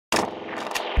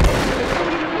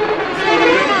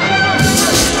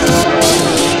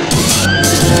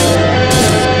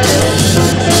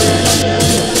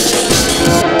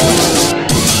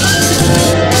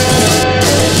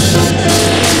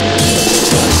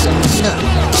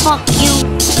fuck you.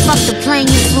 Fuck the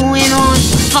plane you flew in on.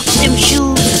 Fuck them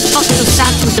shoes. Fuck those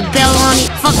socks with the bell on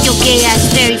it. Fuck your gay ass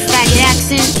very faggot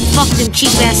accent. Fuck them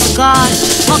cheap ass cigars.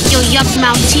 Fuck your yuck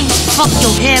mouth teeth. Fuck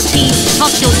your hairpiece.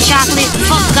 Fuck your chocolate.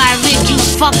 Fuck Guy Ritchie.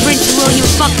 Fuck Prince William.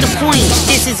 Fuck the Queen.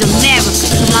 This is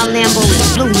America. So my Lambo is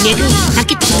blue, nigga. Now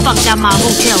get the fuck out my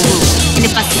hotel room. And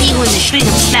if I see you in the street,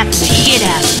 I'm slapping the shit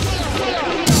out of you.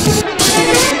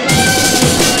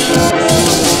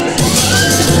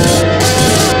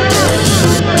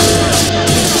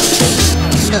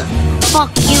 Look,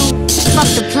 fuck you. Fuck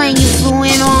the plane you flew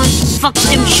in on. Fuck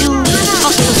them shoes.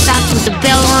 Fuck those socks with the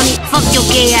bell on it. Fuck your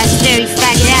gay ass very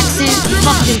faggot accent.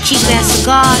 Fuck them cheap ass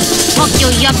cigars. Fuck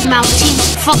your yuck mouth teeth.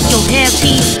 Fuck your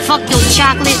hairpiece. Fuck your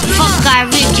chocolate. Fuck Guy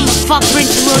Ritchie. Fuck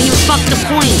Prince William. Fuck the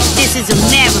Queen. This is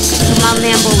America. So my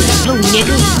Lambo is blue,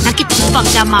 nigga. Now get the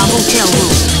fuck out my hotel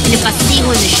room. And if I see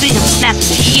you in the street, I'm slapping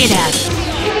the shit out of you.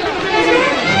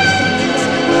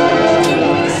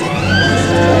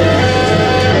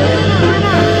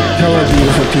 Hello,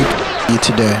 beautiful people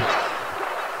today.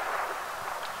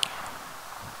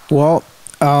 Well,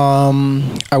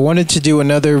 I wanted to do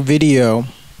another video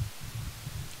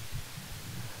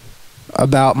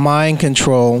about mind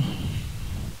control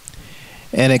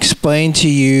and explain to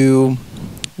you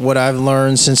what I've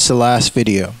learned since the last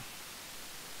video.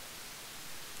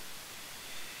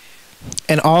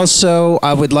 And also,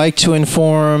 I would like to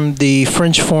inform the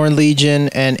French Foreign Legion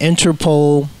and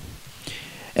Interpol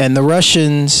and the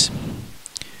Russians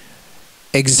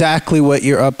exactly what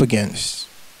you're up against.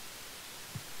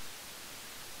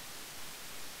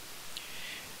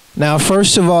 Now,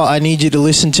 first of all, I need you to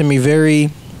listen to me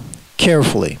very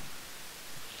carefully,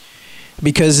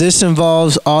 because this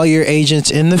involves all your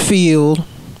agents in the field,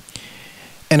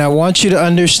 and I want you to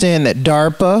understand that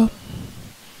DARPA,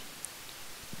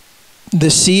 the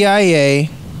CIA,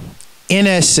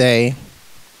 NSA,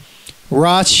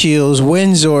 Rothschilds,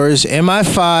 Windsors,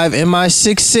 MI5,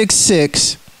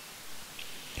 MI666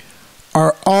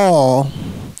 are all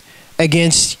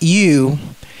against you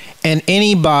and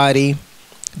anybody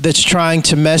that's trying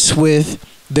to mess with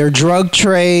their drug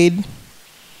trade,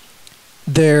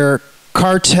 their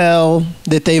cartel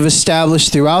that they've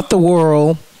established throughout the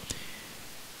world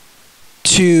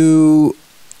to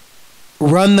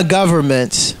run the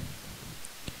governments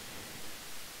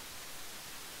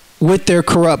with their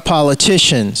corrupt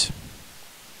politicians.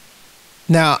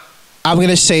 Now, I'm going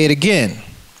to say it again.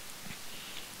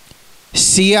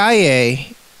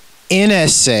 CIA,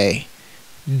 NSA,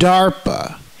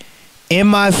 DARPA,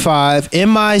 MI5,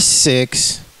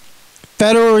 MI6,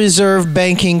 Federal Reserve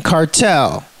Banking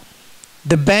Cartel,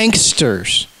 the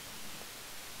banksters,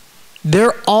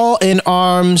 they're all in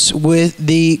arms with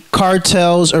the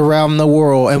cartels around the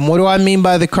world. And what do I mean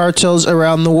by the cartels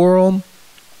around the world?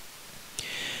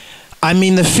 I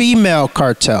mean the female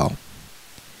cartel.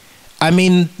 I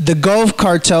mean the Gulf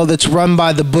cartel that's run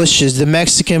by the Bushes, the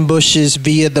Mexican Bushes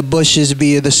via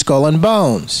the Skull and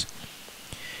Bones.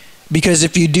 Because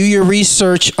if you do your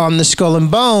research on the Skull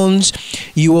and Bones,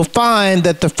 you will find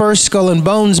that the first Skull and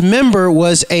Bones member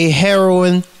was a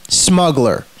heroin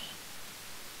smuggler.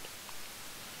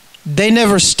 They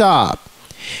never stopped.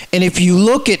 And if you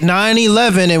look at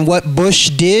 9/11 and what Bush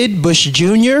did, Bush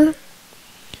Jr.,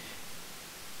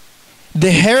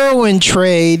 the heroin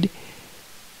trade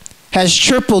has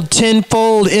tripled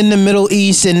tenfold in the Middle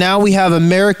East, and now we have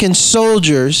American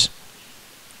soldiers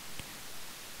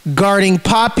guarding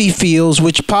poppy fields,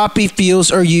 which poppy fields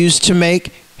are used to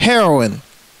make heroin.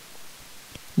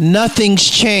 Nothing's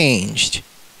changed.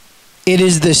 It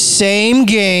is the same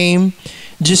game,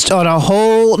 just on a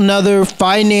whole nother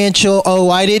financial, oh,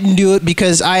 I didn't do it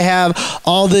because I have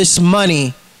all this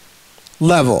money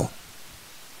level.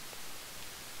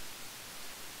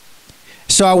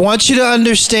 So I want you to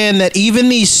understand that even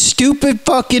these stupid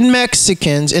fucking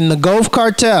Mexicans in the Gulf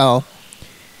Cartel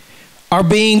are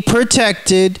being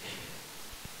protected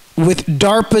with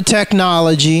DARPA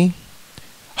technology,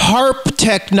 HARP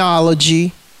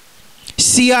technology,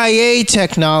 CIA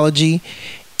technology,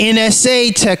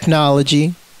 NSA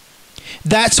technology.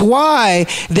 That's why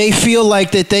they feel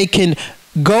like that they can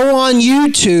go on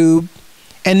YouTube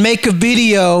and make a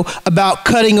video about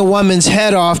cutting a woman's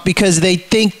head off because they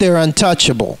think they're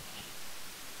untouchable.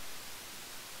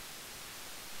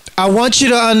 I want you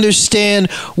to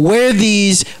understand where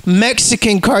these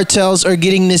Mexican cartels are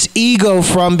getting this ego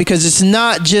from, because it's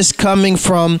not just coming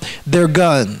from their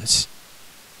guns.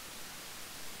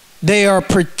 They are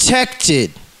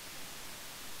protected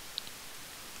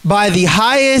by the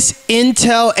highest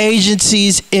intel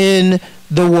agencies in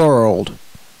the world.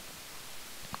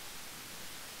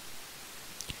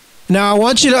 Now, I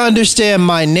want you to understand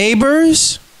my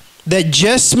neighbors, that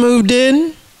just moved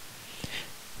in,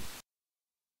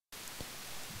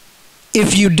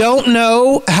 if you don't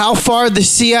know how far the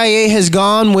CIA has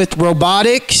gone with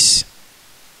robotics,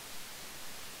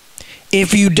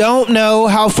 if you don't know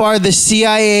how far the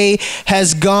CIA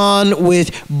has gone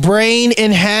with brain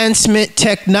enhancement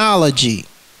technology,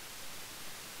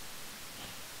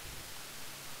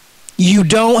 you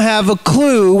don't have a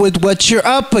clue with what you're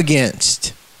up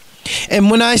against.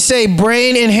 And when I say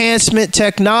brain enhancement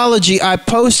technology, I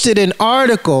posted an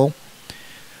article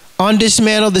on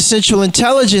Dismantle the Central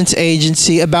Intelligence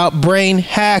Agency about brain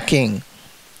hacking,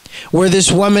 where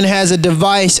this woman has a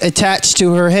device attached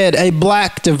to her head, a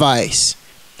black device,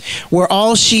 where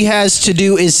all she has to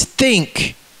do is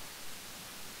think,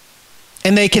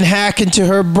 and they can hack into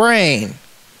her brain.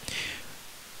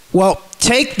 Well,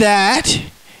 take that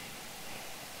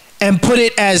and put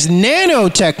it as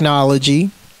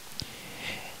nanotechnology,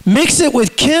 mix it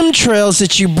with chemtrails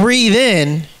that you breathe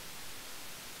in,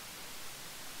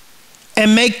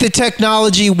 and make the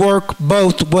technology work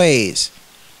both ways.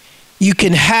 You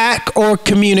can hack or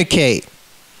communicate.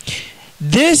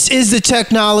 This is the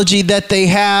technology that they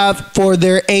have for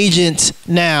their agents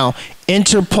now.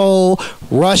 Interpol,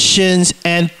 Russians,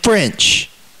 and French.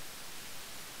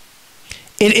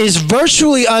 It is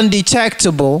virtually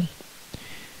undetectable.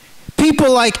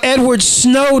 People like Edward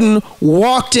Snowden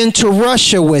walked into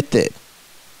Russia with it.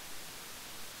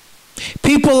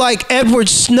 People like Edward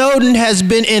Snowden has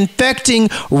been infecting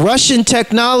Russian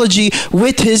technology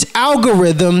with his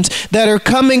algorithms that are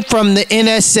coming from the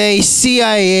NSA,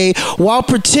 CIA, while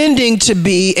pretending to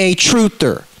be a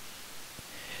truther,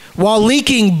 while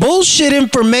leaking bullshit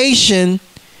information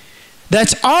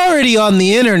that's already on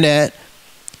the internet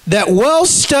that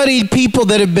well-studied people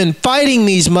that have been fighting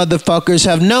these motherfuckers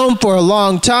have known for a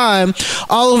long time.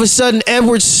 All of a sudden,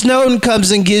 Edward Snowden comes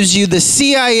and gives you the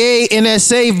CIA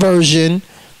NSA version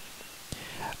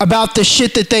about the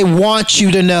shit that they want you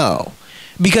to know,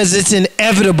 because it's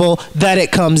inevitable that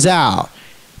it comes out.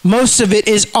 Most of it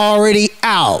is already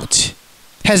out,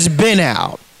 has been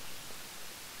out.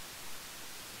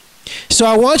 So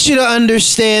I want you to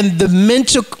understand the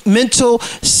mental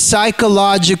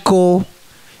psychological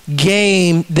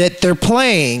game that they're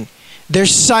playing. They're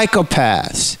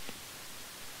psychopaths.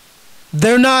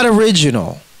 They're not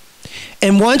original.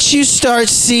 And once you start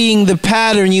seeing the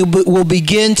pattern, you will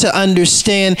begin to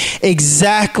understand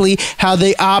exactly how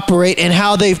they operate and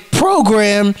how they've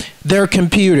programmed their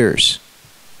computers.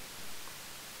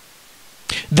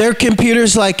 Their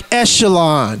computers like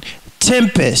Echelon,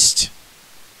 Tempest,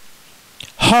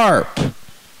 Harp.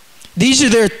 These are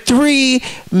their three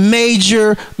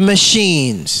major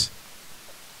machines.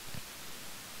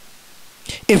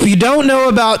 If you don't know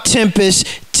about Tempest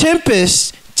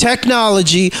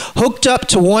technology hooked up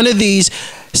to one of these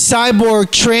cyborg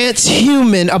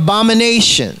transhuman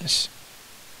abominations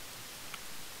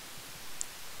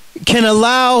can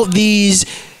allow these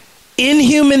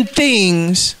inhuman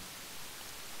things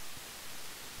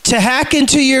to hack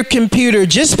into your computer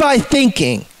just by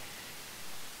thinking,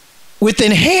 with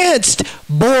enhanced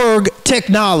Borg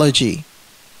technology,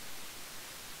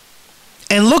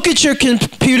 and look at your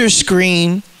computer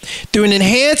screen through an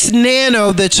enhanced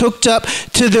nano that's hooked up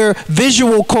to their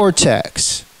visual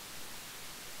cortex.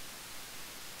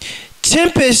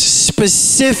 Tempest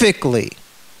specifically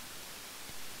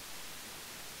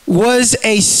was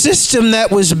a system that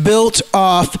was built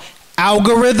off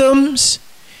algorithms,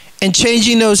 and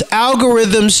changing those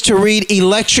algorithms to read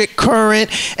electric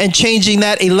current, and changing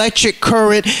that electric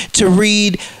current to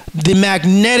read the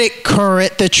magnetic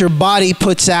current that your body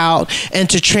puts out, and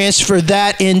to transfer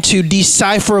that into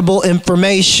decipherable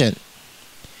information.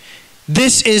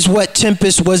 This is what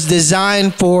Tempest was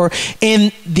designed for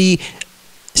in the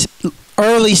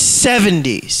early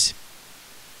 70s.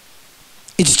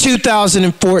 It's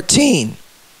 2014.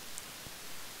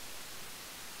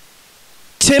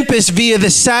 Tempest, via the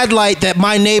satellite that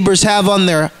my neighbors have on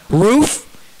their roof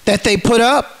that they put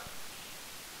up,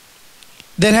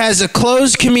 that has a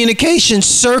closed communication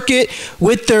circuit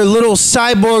with their little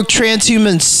cyborg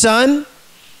transhuman son.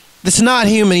 That's not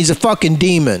human, he's a fucking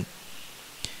demon.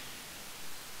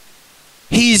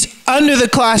 He's under the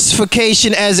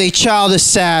classification as a child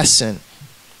assassin.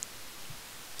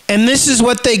 And this is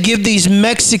what they give these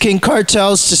Mexican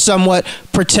cartels to somewhat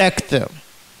protect them.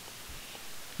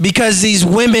 Because these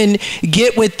women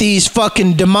get with these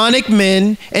fucking demonic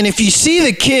men, and if you see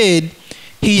the kid,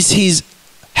 he's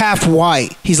half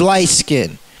white. He's light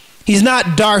skinned. He's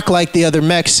not dark like the other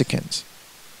Mexicans.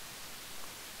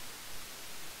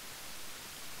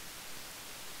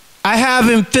 I have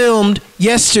him filmed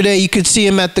yesterday. You could see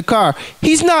him at the car.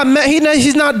 He's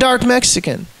not dark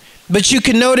Mexican. But you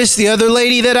can notice the other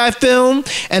lady that I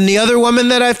filmed and the other woman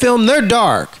that I filmed, they're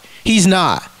dark. He's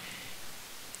not.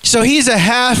 So he's a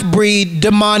half-breed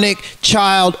demonic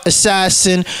child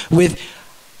assassin with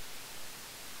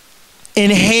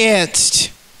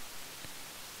enhanced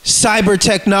cyber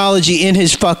technology in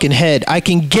his fucking head. I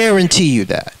can guarantee you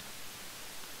that.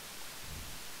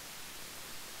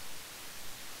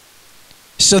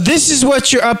 So this is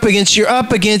what you're up against. You're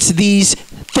up against these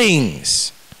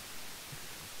things.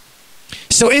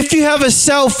 So if you have a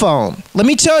cell phone, let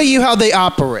me tell you how they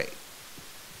operate.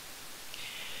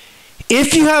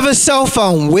 If you have a cell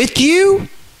phone with you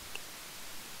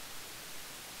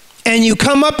and you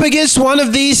come up against one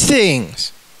of these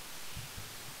things,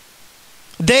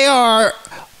 they are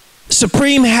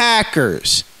supreme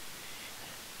hackers.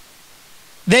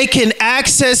 They can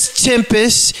access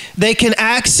Tempest, they can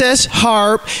access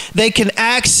HARP, they can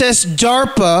access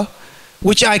DARPA,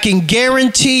 which I can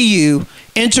guarantee you,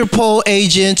 Interpol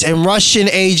agents and Russian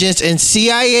agents and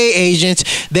CIA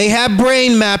agents, they have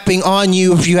brain mapping on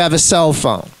you if you have a cell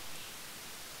phone.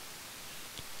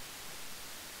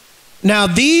 Now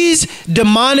these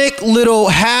demonic little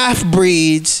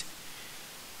half-breeds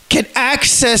can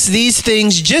access these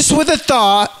things just with a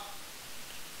thought.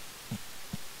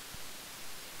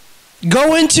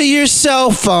 Go into your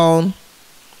cell phone,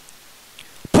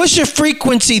 push a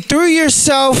frequency through your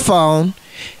cell phone,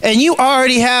 and you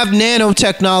already have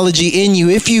nanotechnology in you.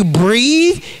 If you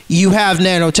breathe, you have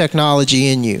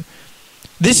nanotechnology in you.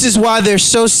 This is why they're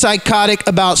so psychotic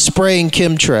about spraying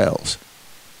chemtrails.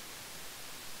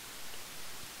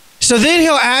 So then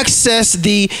he'll access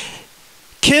the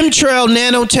chemtrail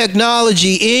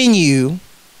nanotechnology in you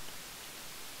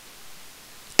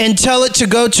and tell it to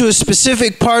go to a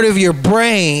specific part of your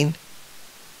brain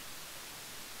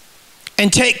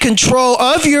and take control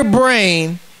of your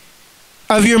brain,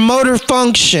 of your motor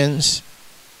functions,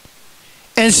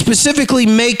 and specifically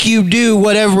make you do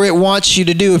whatever it wants you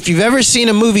to do. If you've ever seen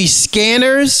a movie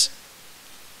Scanners,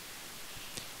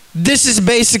 this is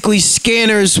basically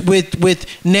Scanners with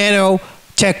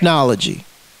nanotechnology.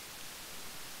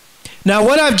 Now,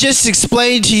 what I've just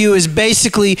explained to you is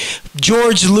basically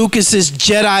George Lucas's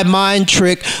Jedi mind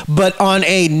trick, but on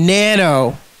a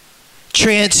nano,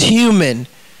 transhuman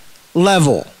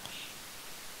level.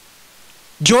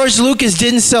 George Lucas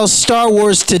didn't sell Star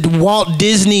Wars to Walt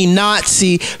Disney,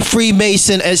 Nazi,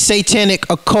 Freemason, a satanic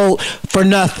occult for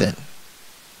nothing.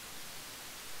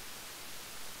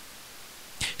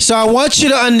 So I want you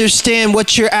to understand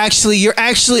what you're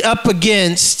actually up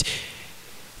against.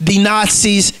 The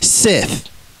Nazis' Sith.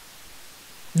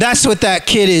 That's what that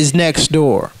kid is next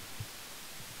door.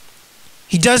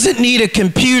 He doesn't need a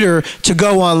computer to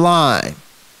go online.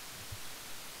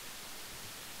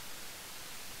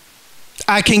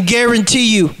 I can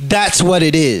guarantee you that's what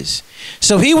it is.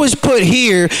 So he was put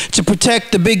here to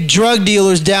protect the big drug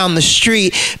dealers down the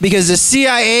street because the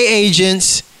CIA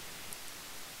agents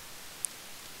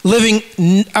living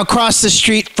across the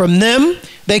street from them,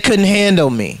 they couldn't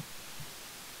handle me.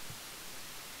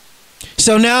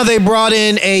 So now they brought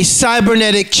in a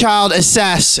cybernetic child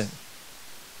assassin,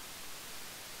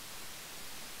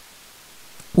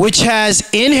 which has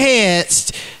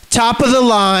enhanced, top of the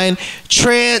line,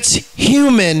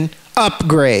 transhuman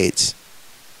upgrades.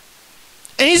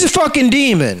 And he's a fucking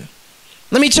demon.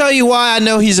 Let me tell you why I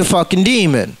know he's a fucking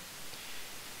demon.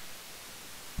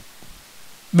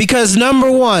 Because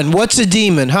number one, what's a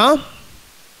demon, huh?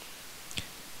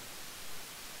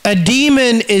 A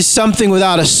demon is something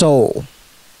without a soul.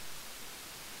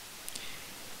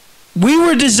 We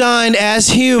were designed as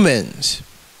humans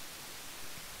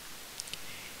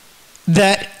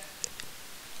that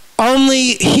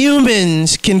only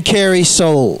humans can carry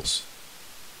souls.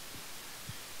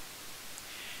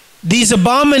 These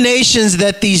abominations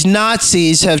that these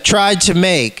Nazis have tried to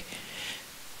make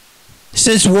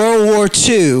since World War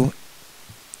II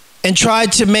and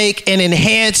tried to make an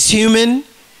enhanced human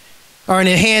or an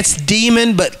enhanced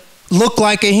demon but look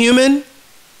like a human,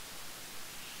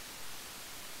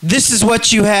 this is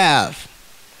what you have.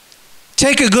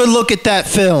 Take a good look at that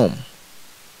film.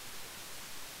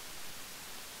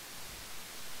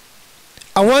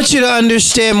 I want you to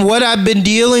understand what I've been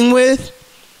dealing with,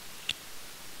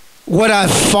 what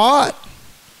I've fought,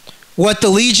 what the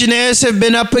Legionnaires have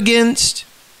been up against,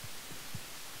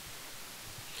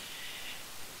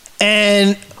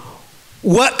 and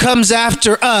what comes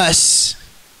after us,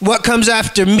 what comes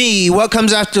after me, what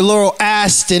comes after Laurel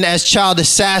Aston as child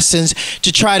assassins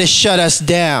to try to shut us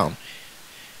down.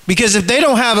 Because if they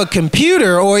don't have a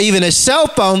computer or even a cell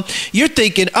phone, you're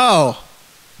thinking, oh,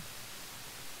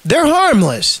 they're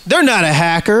harmless. They're not a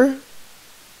hacker.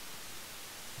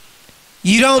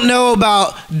 You don't know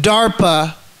about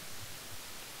DARPA,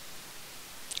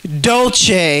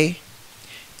 Dolce,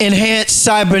 Enhanced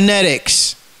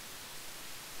Cybernetics,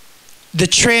 the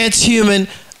transhuman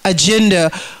agenda,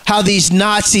 how these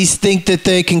Nazis think that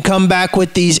they can come back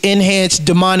with these enhanced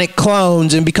demonic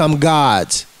clones and become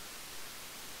gods.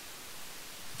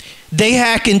 They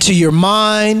hack into your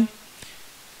mind.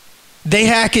 They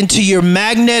hack into your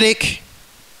magnetic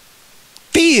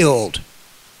field.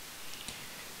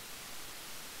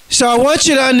 So I want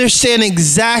you to understand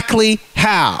exactly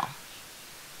how.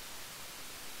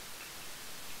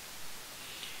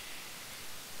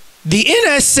 The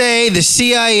NSA, the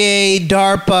CIA,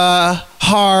 DARPA,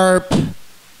 HARP,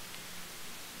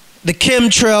 the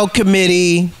Chemtrail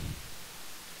Committee,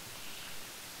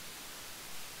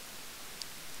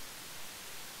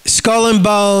 Skull and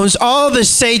Bones, all the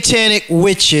satanic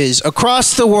witches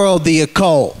across the world, the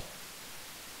occult,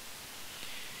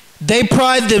 they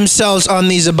pride themselves on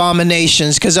these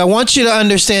abominations because I want you to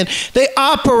understand they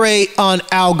operate on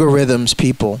algorithms,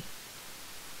 people.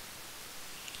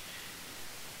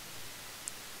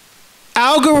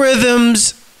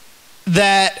 Algorithms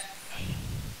that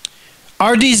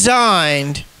are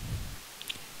designed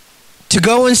to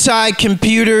go inside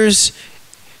computers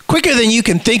quicker than you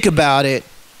can think about it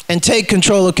and take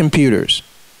control of computers.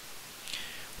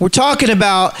 We're talking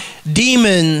about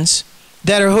demons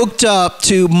that are hooked up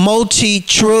to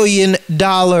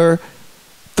multi-trillion-dollar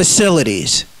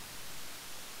facilities.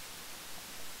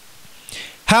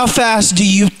 How fast do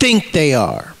you think they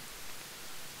are?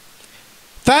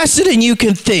 Faster than you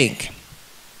can think.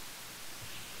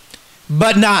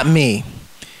 But not me.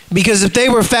 Because if they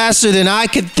were faster than I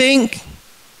could think,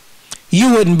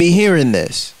 you wouldn't be hearing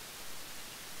this.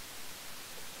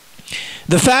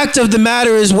 The fact of the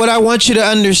matter is, what I want you to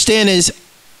understand is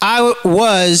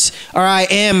I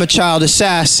am a child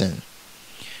assassin.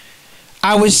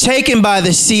 I was taken by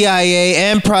the CIA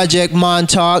and Project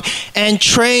Montauk and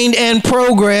trained and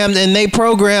programmed, and they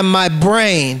programmed my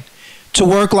brain to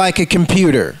work like a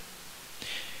computer.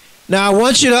 Now, I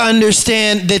want you to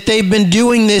understand that they've been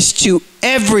doing this to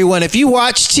everyone. If you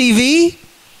watch TV,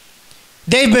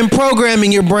 they've been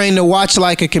programming your brain to watch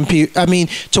like a computer.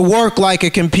 To work like a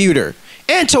computer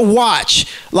and to watch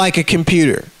like a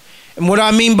computer. And what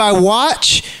I mean by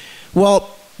watch,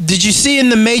 well, did you see in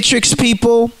The Matrix,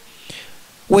 people,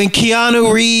 when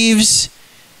Keanu Reeves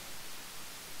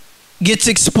gets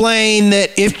explained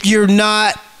that if you're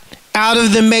not out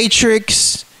of the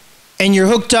Matrix and you're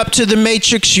hooked up to the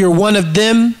Matrix, you're one of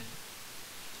them?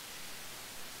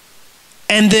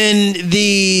 And then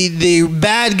the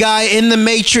bad guy in the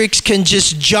Matrix can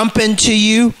just jump into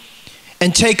you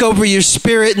and take over your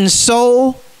spirit and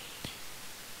soul?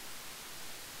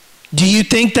 Do you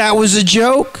think that was a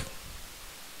joke?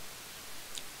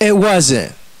 It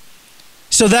wasn't.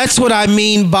 So that's what I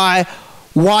mean by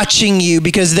watching you,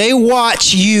 because they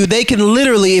watch you. They can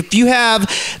literally, if you have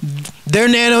their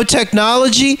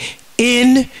nanotechnology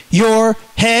in your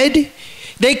head,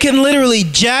 they can literally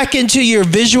jack into your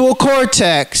visual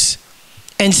cortex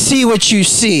and see what you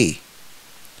see.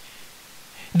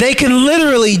 They can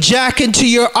literally jack into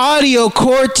your audio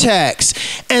cortex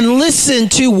and listen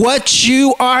to what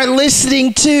you are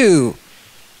listening to.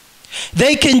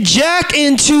 They can jack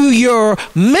into your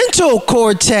mental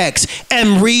cortex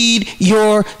and read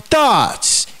your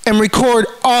thoughts and record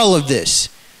all of this.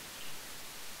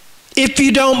 If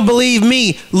you don't believe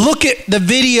me, look at the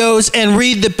videos and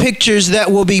read the pictures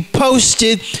that will be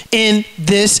posted in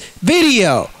this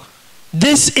video.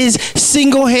 This is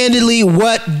single-handedly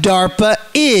what DARPA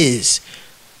is.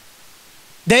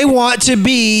 They want to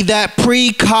be that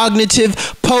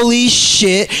precognitive police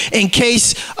shit in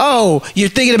case, oh, you're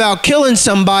thinking about killing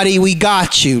somebody, we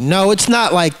got you. No, it's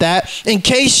not like that. In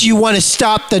case you want to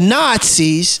stop the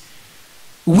Nazis,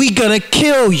 we gonna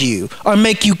kill you or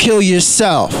make you kill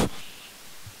yourself.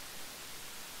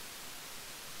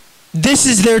 This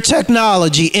is their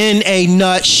technology in a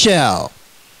nutshell.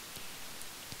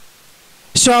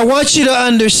 So I want you to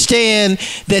understand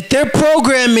that they're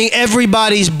programming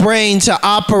everybody's brain to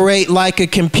operate like a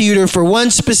computer for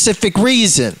one specific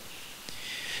reason.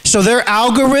 So their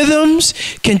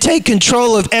algorithms can take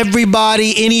control of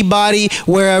everybody, anybody,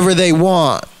 wherever they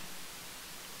want.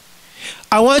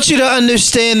 I want you to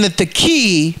understand that the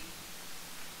key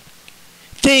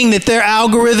thing that their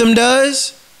algorithm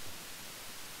does,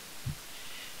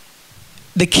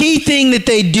 the key thing that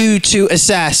they do to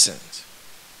assassins,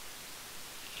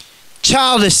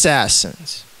 child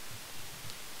assassins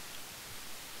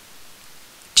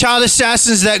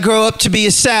that grow up to be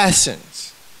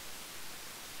assassins.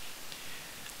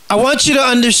 I want you to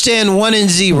understand 1 and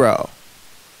 0.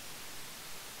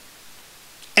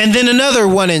 And then another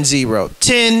 1 and 0.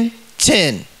 10,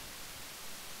 10.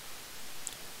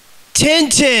 10,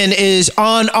 10 is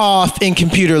on, off in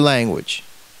computer language.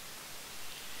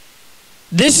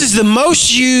 This is the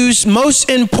most used, most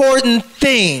important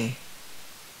thing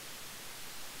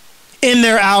in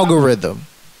their algorithm.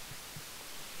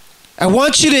 I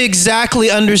want you to exactly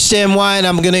understand why, and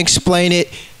I'm going to explain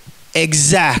it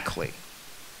exactly.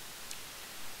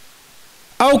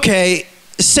 Okay,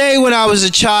 say when I was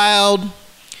a child,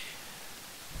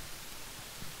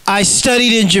 I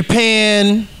studied in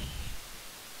Japan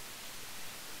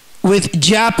with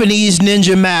Japanese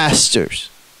ninja masters.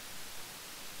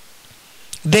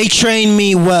 They trained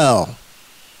me well.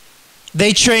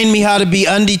 They trained me how to be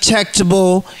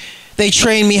undetectable. They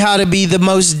trained me how to be the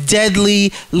most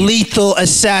deadly, lethal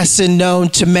assassin known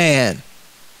to man.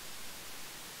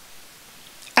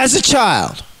 As a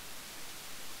child.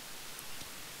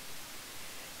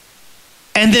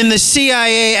 And then the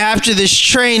CIA, after this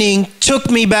training, took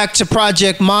me back to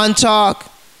Project Montauk.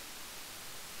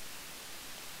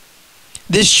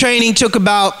 This training took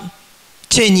about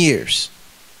 10 years.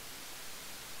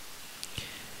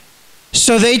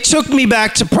 So they took me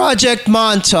back to Project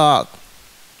Montauk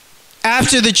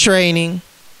after the training.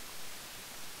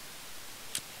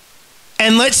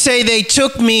 And let's say they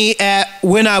took me at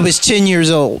when I was 10 years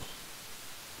old.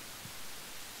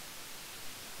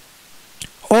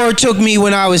 Or took me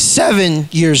when I was 7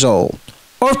 years old.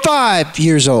 Or 5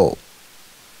 years old.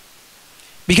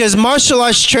 Because martial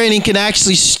arts training can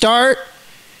actually start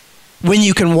when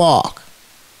you can walk.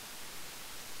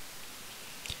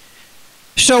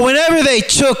 So whenever they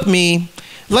took me,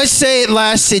 let's say it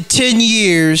lasted 10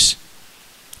 years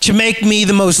to make me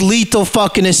the most lethal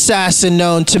fucking assassin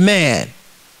known to man.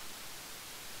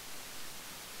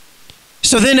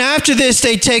 So then after this,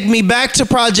 they take me back to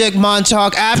Project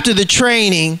Montauk after the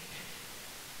training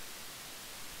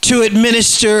to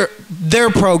administer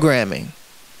their programming,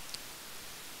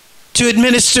 to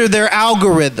administer their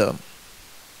algorithm,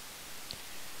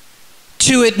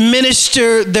 to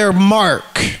administer their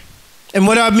mark. And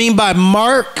what do I mean by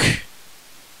mark?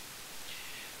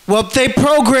 Well, they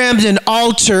programmed an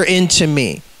altar into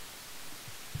me.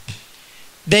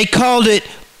 They called it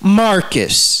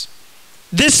Marcus.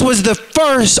 This was the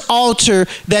first altar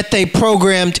that they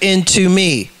programmed into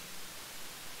me.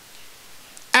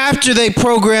 After they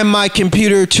programmed my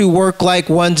computer to work like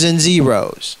 1s and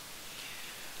 0s.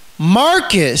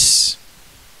 Marcus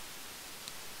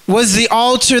was the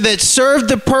altar that served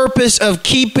the purpose of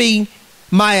keeping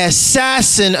my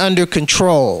assassin under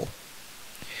control.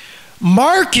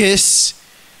 Marcus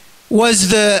is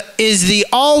the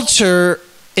altar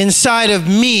inside of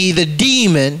me, the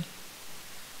demon,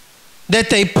 that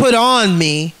they put on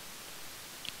me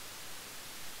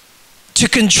to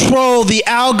control the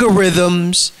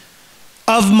algorithms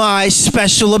of my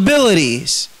special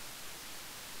abilities.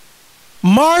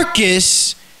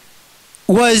 Marcus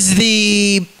was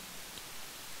the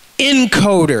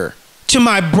encoder to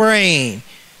my brain,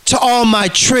 to all my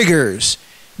triggers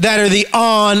that are the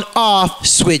on-off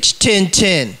switch,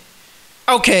 10-10.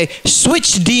 Okay,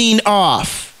 switch Dean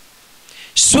off.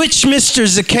 Switch Mr.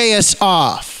 Zacchaeus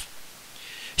off.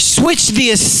 Switch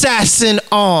the assassin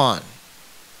on.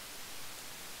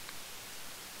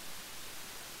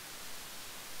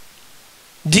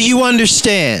 Do you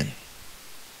understand?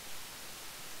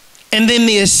 And then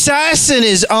the assassin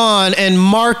is on and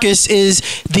Marcus is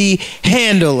the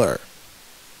handler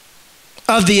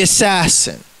of the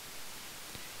assassin.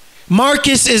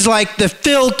 Marcus is like the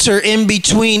filter in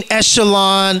between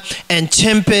Echelon and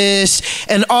Tempest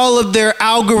and all of their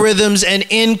algorithms and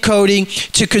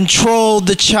encoding to control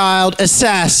the child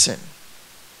assassin.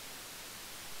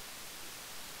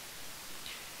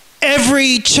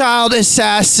 Every child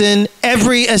assassin,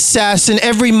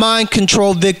 every mind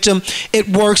control victim, it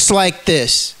works like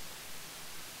this.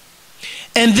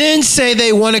 And then say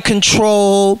they want to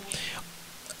control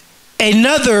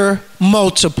another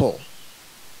multiple.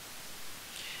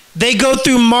 They go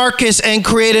through Marcus and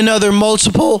create another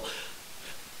multiple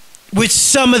with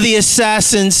some of the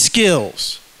assassin's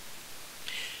skills,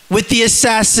 with the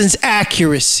assassin's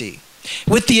accuracy,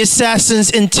 with the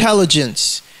assassin's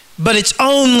intelligence, but it's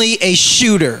only a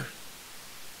shooter.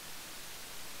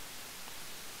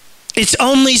 It's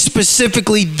only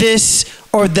specifically this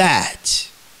or that.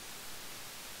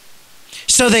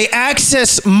 So they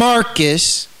access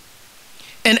Marcus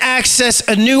and access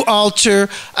a new altar.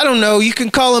 I don't know, you can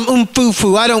call him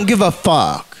Umfufu, I don't give a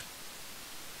fuck.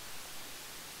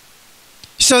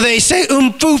 So they say,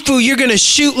 Umfufu, you're gonna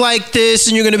shoot like this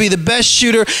and you're gonna be the best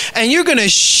shooter and you're gonna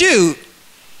shoot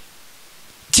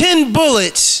 10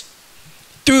 bullets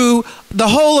through the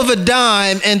whole of a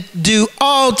dime and do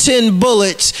all 10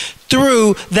 bullets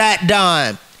through that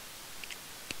dime.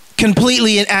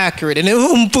 Completely inaccurate. And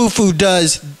Umfufu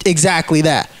does exactly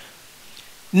that.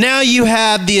 Now you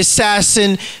have the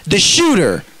assassin, the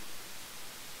shooter.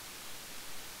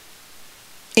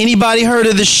 Anybody heard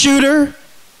of the shooter?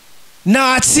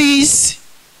 Nazis?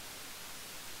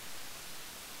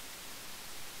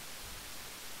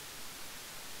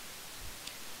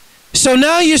 So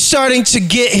now you're starting to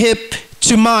get hip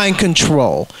to mind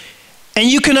control. And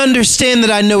you can understand that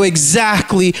I know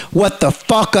exactly what the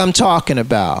fuck I'm talking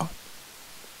about.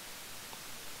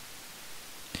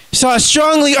 So I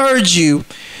strongly urge you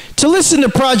to listen to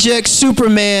Project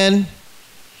Superman,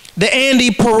 the Andy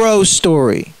Perot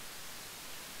story.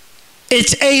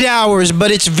 It's 8 hours,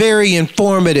 but it's very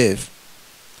informative.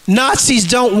 Nazis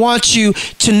don't want you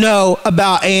to know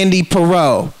about Andy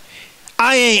Perot.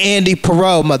 I ain't Andy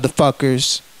Perot,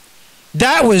 motherfuckers.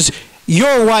 That was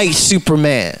your white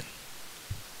Superman.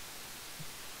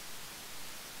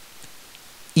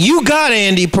 You got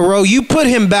Andy Perot. You put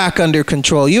him back under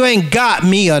control. You ain't got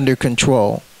me under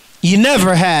control. You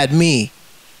never had me.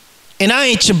 And I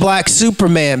ain't your black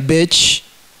Superman, bitch.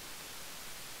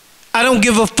 I don't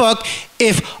give a fuck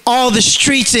if all the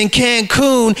streets in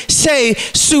Cancun say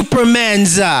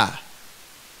Supermanza.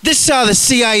 This is how the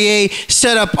CIA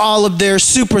set up all of their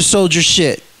super soldier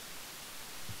shit.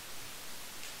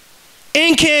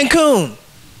 In Cancun.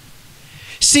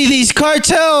 See, these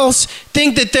cartels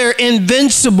think that they're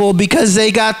invincible because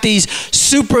they got these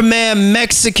Superman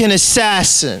Mexican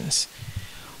assassins.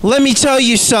 Let me tell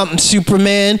you something,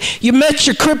 Superman. You met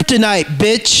your kryptonite,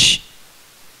 bitch.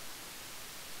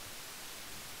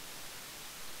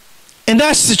 And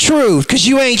that's the truth, because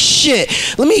you ain't shit.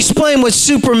 Let me explain what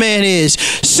Superman is.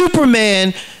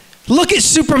 Superman, look at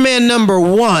Superman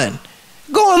 #1.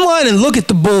 Go online and look at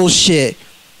the bullshit.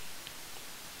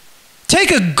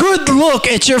 Take a good look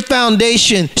at your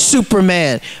foundation,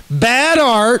 Superman. Bad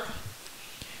art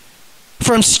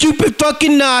from stupid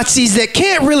fucking Nazis that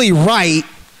can't really write,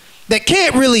 that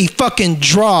can't really fucking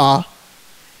draw,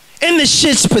 and the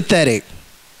shit's pathetic.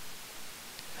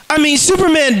 I mean,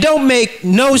 Superman don't make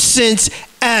no sense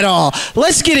at all.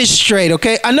 Let's get it straight,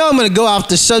 okay? I know I'm going to go off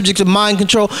the subject of mind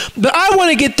control, but I want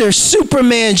to get their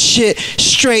Superman shit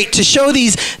straight to show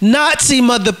these Nazi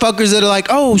motherfuckers that are like,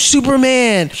 oh,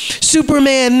 Superman,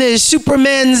 Superman this,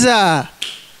 Supermanza.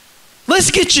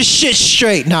 Let's get your shit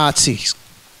straight, Nazis.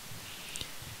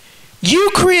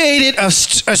 You created a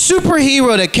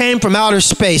superhero that came from outer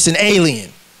space, an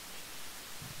alien,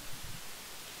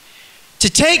 to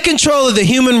take control of the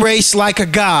human race like a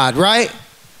god, right?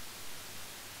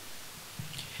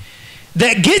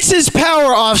 That gets his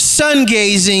power off sun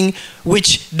gazing,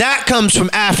 which that comes from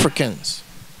Africans.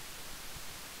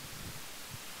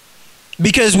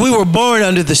 Because we were born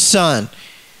under the sun.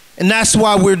 And that's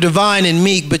why we're divine and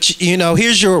meek. But you know,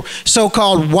 here's your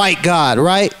so-called white god,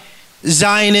 right?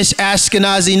 Zionist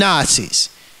Ashkenazi Nazis.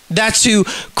 That's who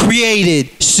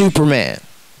created Superman.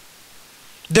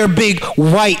 Their big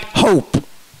white hope.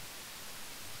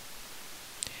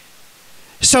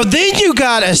 So then you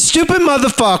got a stupid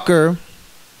motherfucker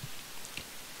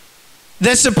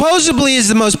that supposedly is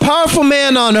the most powerful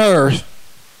man on earth.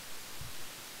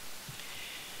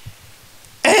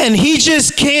 And he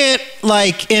just can't,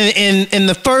 like, in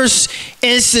the first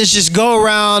instance, just go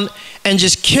around and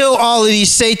just kill all of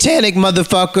these satanic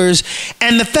motherfuckers.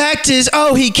 And the fact is,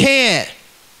 oh, he can't.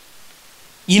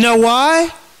 You know why?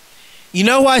 You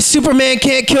know why Superman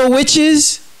can't kill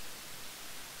witches?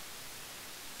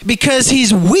 Because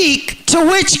he's weak to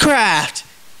witchcraft.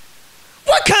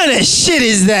 What kind of shit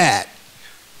is that?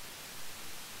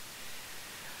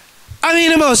 I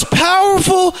mean, the most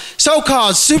powerful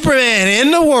so-called Superman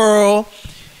in the world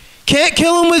can't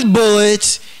kill him with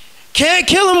bullets, can't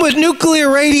kill him with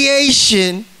nuclear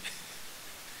radiation,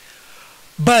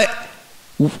 but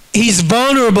he's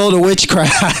vulnerable to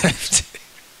witchcraft.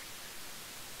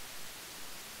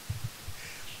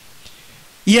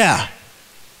 Yeah,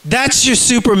 that's your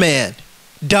Superman,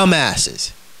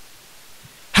 dumbasses.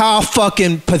 How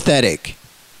fucking pathetic.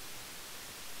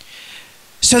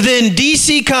 So then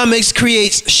DC Comics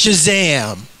creates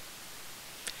Shazam,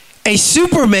 a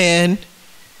Superman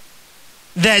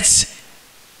that's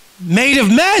made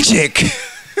of magic.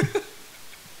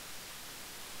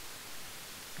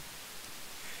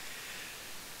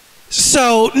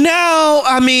 So now,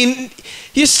 I mean,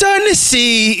 you're starting to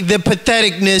see the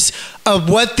patheticness of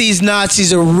what these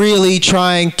Nazis are really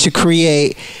trying to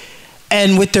create.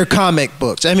 and with their comic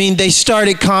books. I mean, they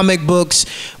started comic books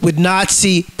with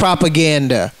Nazi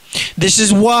propaganda. This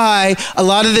is why a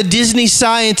lot of the Disney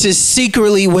scientists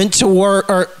secretly went to work,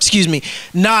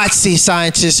 Nazi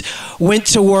scientists went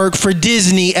to work for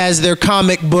Disney as their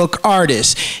comic book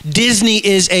artists. Disney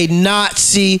is a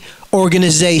Nazi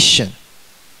organization.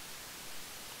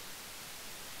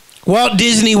 Walt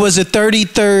Disney was a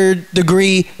 33rd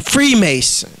degree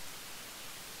Freemason.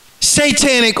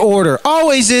 Satanic order.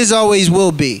 Always is, always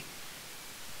will be.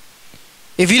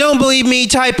 If you don't believe me,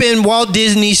 type in Walt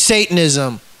Disney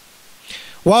Satanism.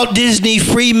 Walt Disney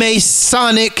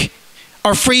Freemasonic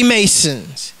or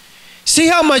Freemasons. See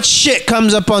how much shit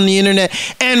comes up on the internet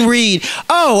and read.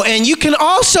 Oh, and you can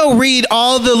also read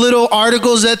all the little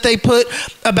articles that they put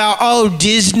about,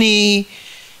 Disney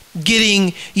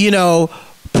getting,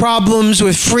 problems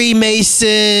with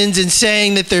Freemasons and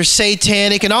saying that they're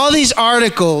satanic and all these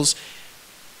articles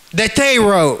that they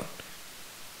wrote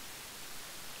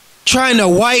trying to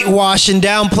whitewash and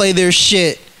downplay their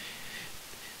shit.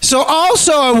 So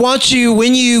also I want you,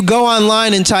 when you go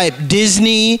online and type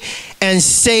Disney and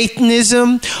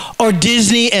Satanism or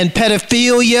Disney and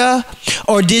pedophilia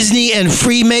or Disney and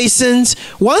Freemasons,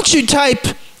 why don't you type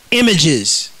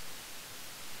images?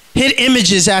 Hit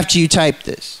images after you type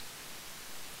this.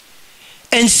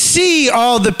 And see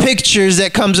all the pictures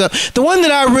that comes up. The one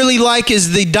that I really like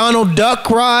is the Donald Duck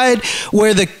ride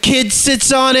where the kid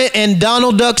sits on it and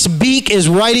Donald Duck's beak is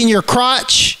right in your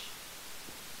crotch.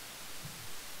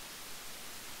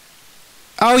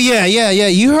 Oh, yeah,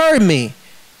 you heard me.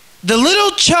 The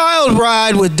little child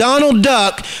ride with Donald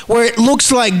Duck where it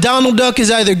looks like Donald Duck is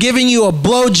either giving you a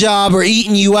blowjob or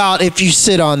eating you out if you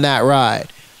sit on that ride.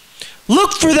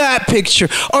 Look for that picture,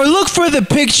 or look for the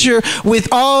picture with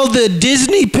all the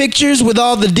Disney pictures with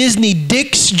all the Disney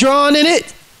dicks drawn in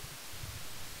it.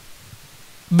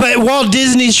 But Walt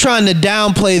Disney's trying to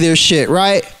downplay their shit,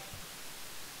 right?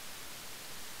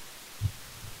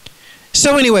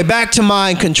 So anyway, back to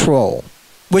mind control,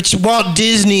 which Walt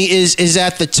Disney is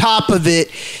at the top of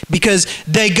it because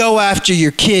they go after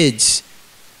your kids.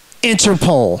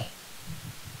 Interpol,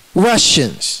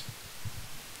 Russians,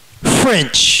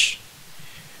 French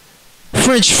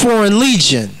Foreign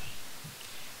Legion,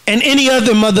 and any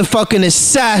other motherfucking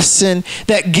assassin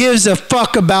that gives a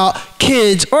fuck about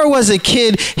kids or was a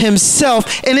kid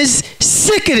himself and is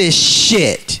sick of this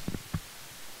shit.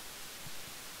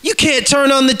 You can't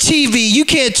turn on the TV. You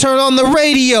can't turn on the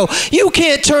radio. You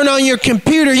can't turn on your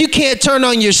computer. You can't turn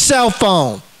on your cell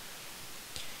phone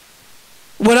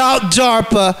without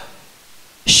DARPA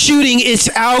shooting its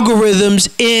algorithms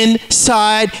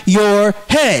inside your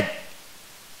head.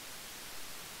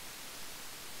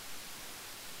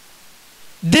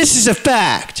 This is a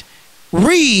fact.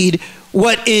 Read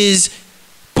what is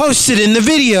posted in the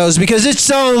videos because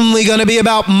it's only going to be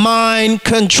about mind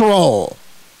control.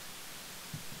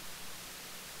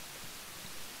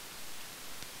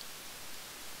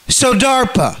 So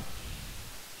DARPA,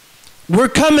 we're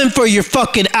coming for your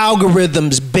fucking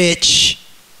algorithms, bitch.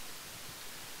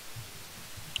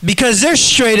 Because they're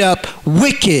straight up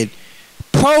wicked,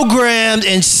 programmed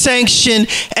and sanctioned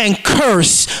and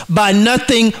cursed by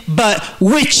nothing but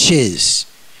witches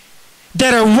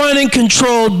that are run and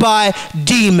controlled by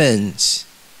demons.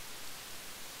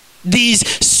 These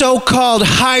so-called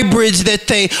hybrids that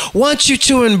they want you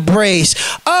to embrace.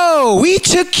 Oh, we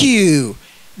took you.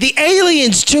 The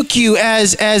aliens took you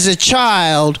as a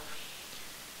child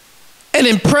and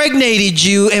impregnated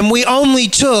you, and we only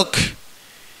took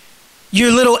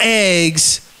your little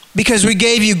eggs because we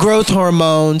gave you growth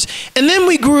hormones, and then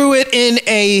we grew it in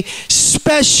a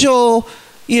special,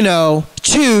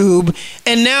 tube,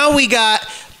 and now we got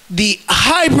the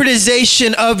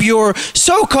hybridization of your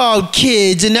so-called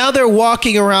kids, and now they're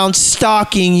walking around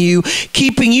stalking you,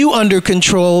 keeping you under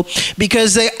control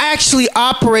because they actually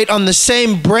operate on the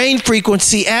same brain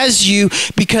frequency as you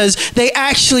because they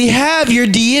actually have your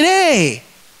DNA.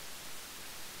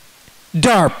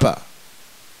 DARPA,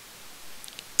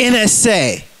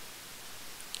 NSA,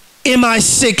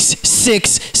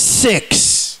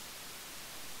 MI666.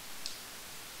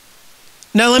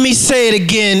 Now let me say it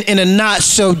again in a not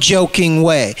so joking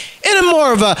way, in a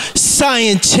more of a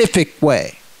scientific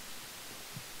way.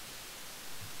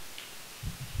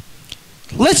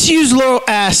 Let's use Laurel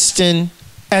Aston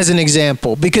as an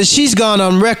example because she's gone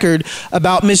on record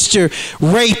about Mr.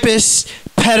 Rapist,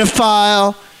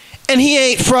 pedophile, and he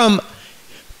ain't from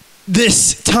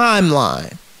this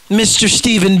timeline, Mr.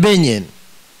 Stephen Binion.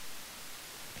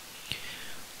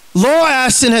 Laurel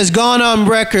Aston has gone on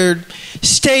record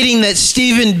stating that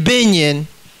Stephen Binion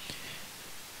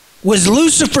was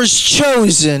Lucifer's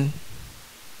chosen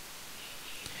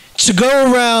to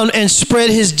go around and spread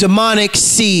his demonic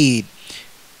seed.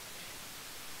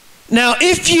 Now,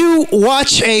 if you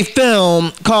watch a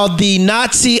film called The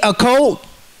Nazi Occult,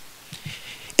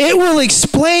 it will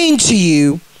explain to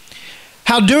you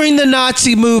how during the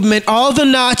Nazi movement, all the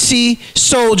Nazi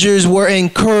soldiers were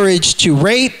encouraged to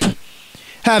rape,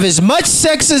 have as much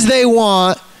sex as they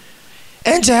want,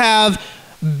 and to have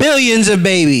billions of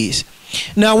babies.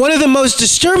 Now, one of the most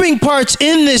disturbing parts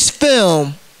in this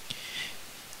film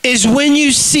is when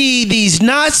you see these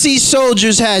Nazi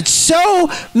soldiers had so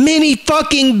many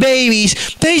fucking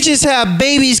babies, they just have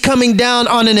babies coming down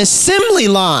on an assembly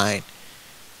line.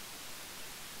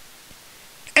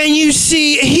 And you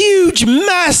see huge,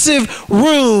 massive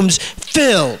rooms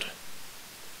filled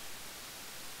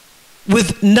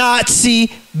with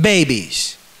Nazi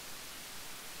babies.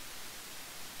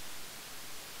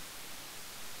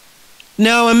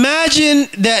 Now imagine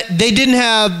that they didn't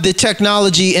have the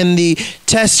technology and the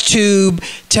test tube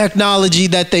technology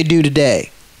that they do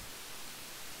today.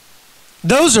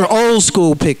 Those are old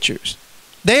school pictures.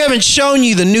 They haven't shown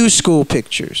you the new school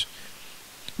pictures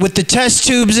with the test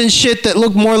tubes and shit that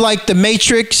look more like the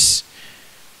Matrix,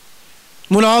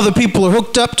 when all the people are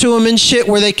hooked up to them and shit,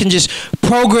 where they can just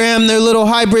program their little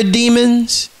hybrid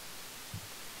demons.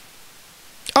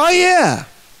 Oh yeah.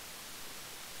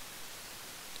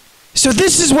 So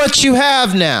this is what you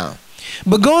have now.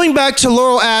 But going back to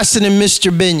Laurel Aston and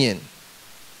Mr. Binion,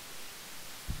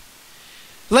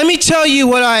 let me tell you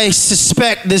what I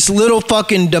suspect this little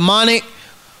fucking demonic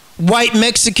white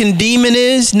Mexican demon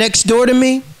is next door to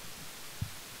me.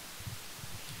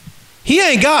 He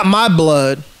ain't got my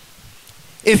blood.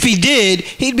 If he did,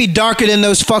 he'd be darker than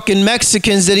those fucking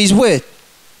Mexicans that he's with.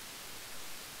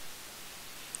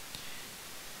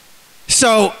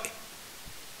 So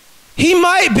he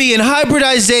might be in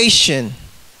hybridization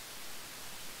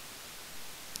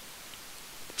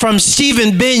from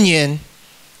Stephen Binion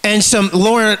and some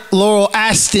Laurel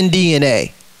Aston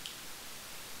DNA.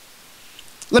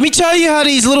 Let me tell you how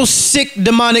these little sick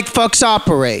demonic fucks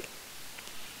operate.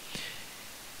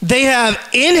 They have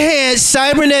enhanced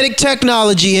cybernetic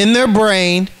technology in their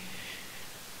brain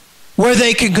where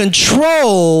they can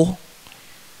control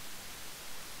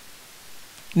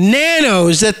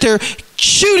nanos that they're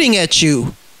shooting at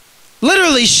you,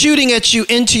 literally shooting at you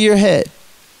into your head,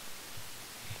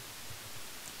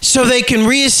 so they can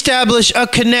reestablish a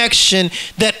connection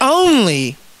that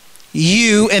only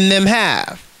you and them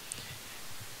have.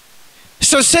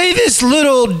 So say this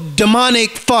little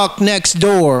demonic fuck next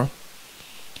door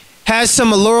has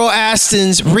some of Laurel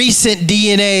Aston's recent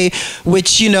DNA,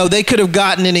 which, you know, they could have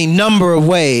gotten in a number of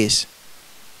ways.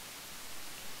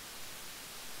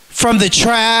 From the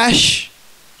trash,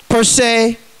 per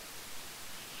se.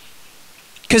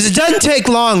 Because it doesn't take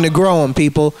long to grow them,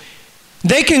 people.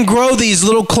 They can grow these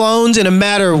little clones in a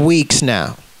matter of weeks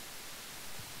now.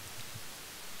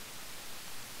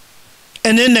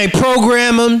 And then they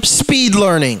program them, speed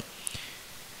learning.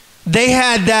 They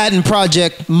had that in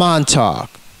Project Montauk.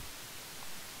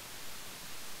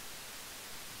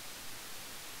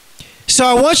 So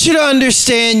I want you to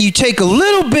understand, you take a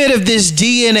little bit of this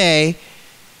DNA,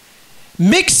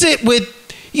 mix it with,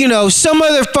 you know, some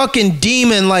other fucking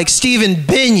demon like Stephen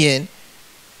Binion,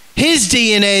 his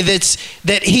DNA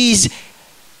that he's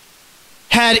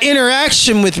had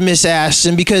interaction with Miss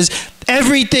Aston, because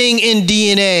everything in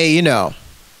DNA, you know,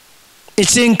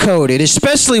 it's encoded,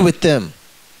 especially with them.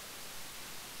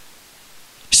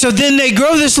 So then they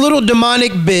grow this little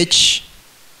demonic bitch.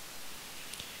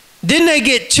 Then they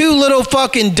get two little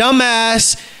fucking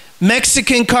dumbass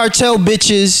Mexican cartel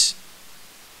bitches.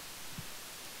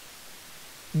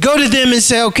 Go to them and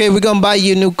say, okay, we're going to buy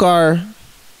you a new car.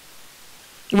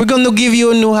 We're going to give you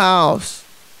a new house.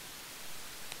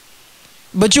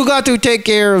 But you got to take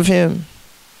care of him.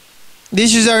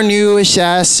 This is our new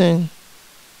assassin.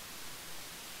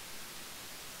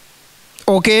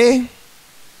 Okay?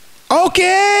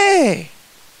 Okay.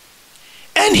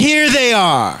 And here they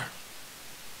are.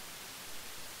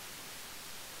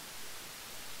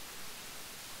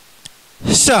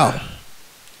 So,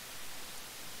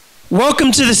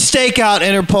 welcome to the stakeout,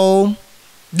 Interpol.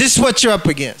 This is what you're up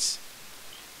against.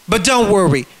 But don't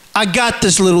worry, I got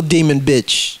this little demon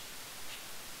bitch.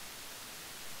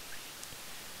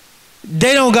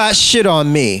 They don't got shit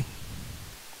on me.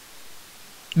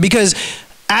 Because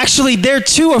actually, they're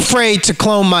too afraid to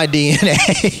clone my DNA.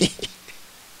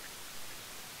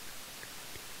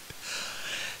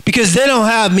 Because they don't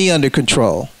have me under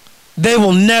control. They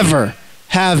will never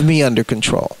have me under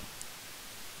control.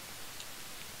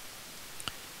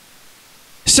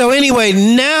 So anyway,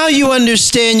 now you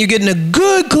understand, you're getting a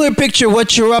good, clear picture of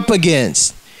what you're up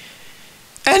against.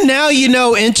 And now you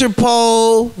know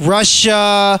Interpol,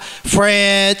 Russia,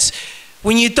 France.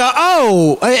 When you thought,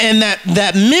 oh, and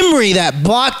that memory, that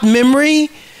blocked memory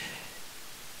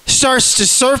starts to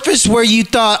surface where you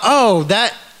thought, oh,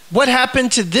 what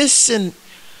happened to this and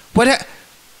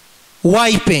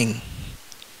wiping.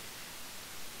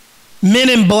 Men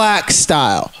in Black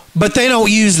style. But they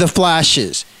don't use the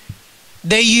flashes.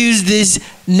 They use this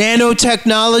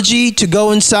nanotechnology to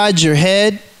go inside your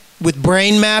head with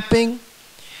brain mapping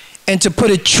and to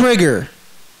put a trigger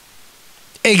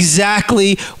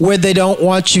exactly where they don't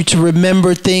want you to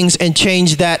remember things and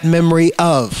change that memory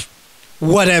of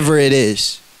whatever it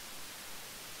is.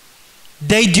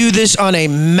 They do this on a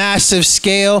massive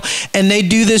scale, and they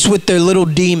do this with their little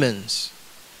demons,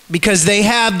 because they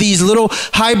have these little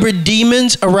hybrid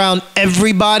demons around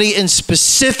everybody in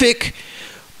specific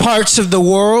parts of the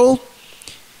world.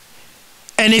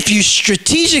 And if you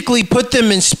strategically put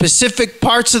them in specific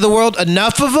parts of the world,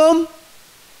 enough of them,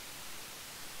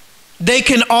 they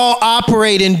can all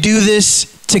operate and do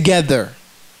this together.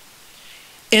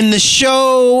 In the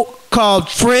show called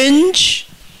Fringe,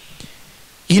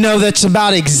 you know, that's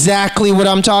about exactly what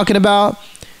I'm talking about.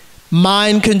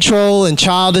 Mind control and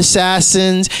child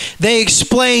assassins. They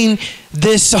explain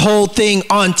this whole thing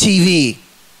on TV.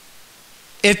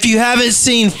 If you haven't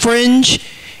seen Fringe,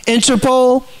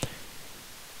 Interpol,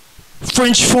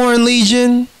 French Foreign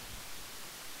Legion,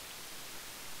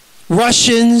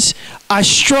 Russians, I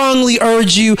strongly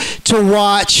urge you to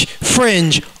watch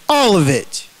Fringe, all of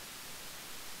it.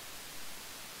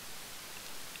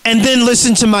 And then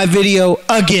listen to my video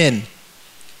again.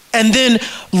 And then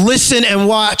listen and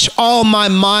watch all my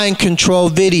mind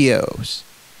control videos.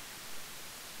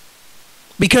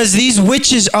 Because these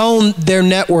witches own their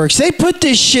networks. They put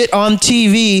this shit on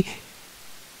TV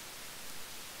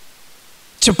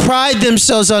to pride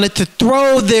themselves on it, to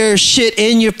throw their shit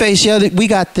in your face. Yeah, we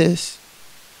got this.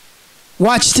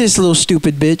 Watch this, little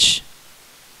stupid bitch.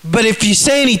 But if you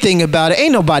say anything about it,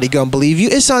 ain't nobody gonna believe you.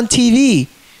 It's on TV.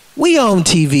 We own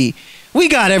TV. We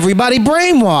got everybody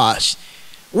brainwashed.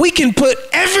 We can put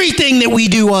everything that we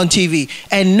do on TV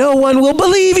and no one will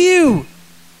believe you.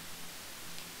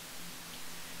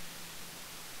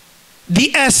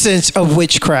 The essence of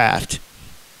witchcraft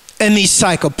and these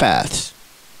psychopaths.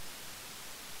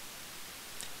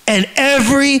 And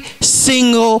every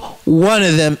single one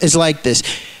of them is like this.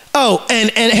 Oh,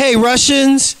 and hey,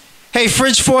 Russians. Hey,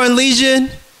 French Foreign Legion.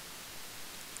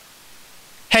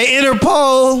 Hey,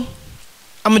 Interpol.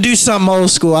 I'm going to do something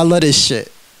old school. I love this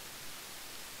shit.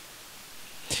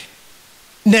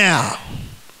 Now,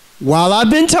 while I've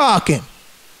been talking,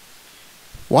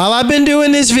 while I've been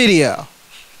doing this video,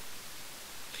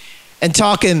 and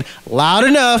talking loud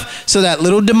enough so that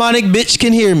little demonic bitch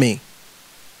can hear me,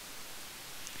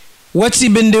 what's he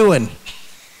been doing?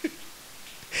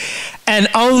 And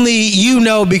only you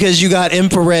know, because you got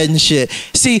infrared and shit.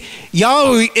 See,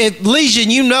 y'all at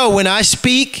Legion, you know when I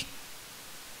speak,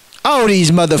 oh, these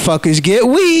motherfuckers get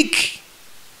weak.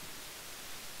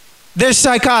 They're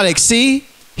psychotic. See,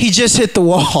 he just hit the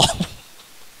wall.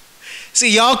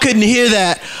 See, y'all couldn't hear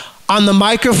that on the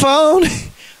microphone,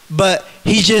 but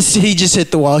he just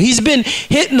hit the wall. He's been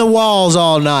hitting the walls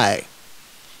all night.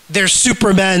 They're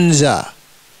Supermenza.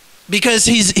 Because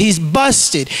he's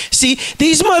busted. See,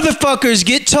 these motherfuckers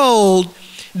get told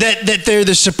that they're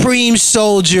the supreme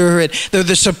soldier and they're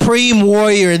the supreme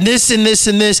warrior and this and this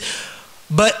and this,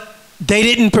 but they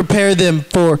didn't prepare them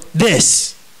for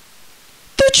this.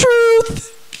 The truth.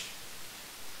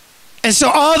 And so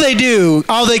all they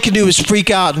can do is freak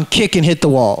out and kick and hit the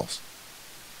walls.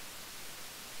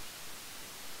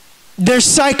 They're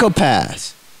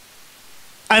psychopaths.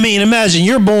 I mean, imagine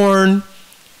you're born.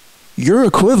 You're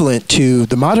equivalent to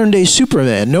the modern day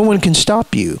Superman. No one can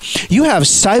stop you. You have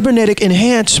cybernetic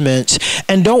enhancements,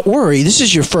 and don't worry, this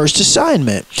is your first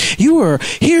assignment. You are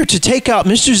here to take out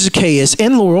Mr. Zacchaeus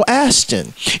and Laurel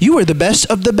Aston. You are the best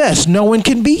of the best. No one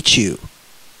can beat you.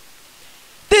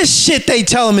 This shit they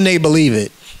tell them and they believe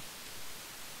it.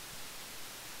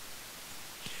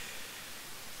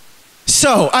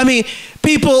 So, I mean,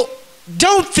 people,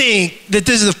 don't think that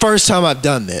this is the first time I've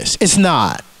done this. It's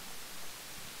not.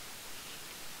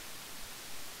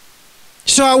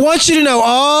 So I want you to know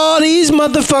all these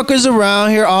motherfuckers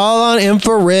around here, all on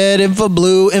infrared, infra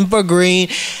blue, infra green,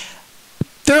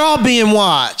 they're all being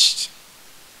watched.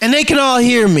 And they can all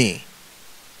hear me.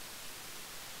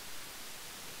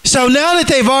 So now that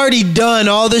they've already done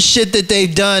all the shit that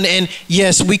they've done, and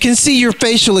yes, we can see your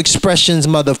facial expressions,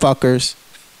 motherfuckers.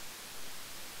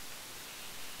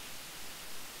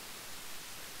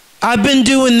 I've been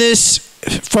doing this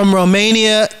from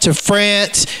Romania to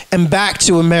France and back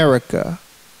to America.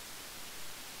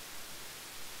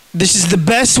 This is the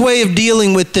best way of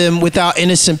dealing with them without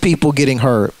innocent people getting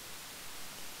hurt.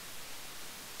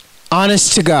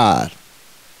 Honest to God.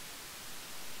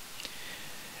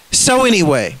 So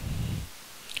anyway,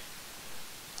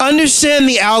 understand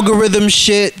the algorithm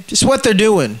shit. It's what they're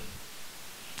doing.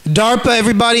 DARPA,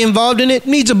 everybody involved in it,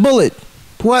 needs a bullet.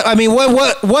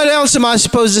 What else am I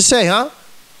supposed to say, huh?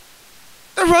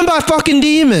 They're run by fucking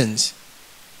demons.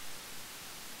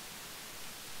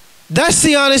 That's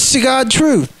the honest to God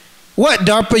truth. What,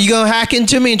 DARPA, you gonna hack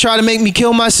into me and try to make me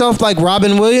kill myself like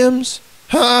Robin Williams?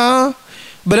 Huh?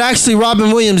 But actually,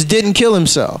 Robin Williams didn't kill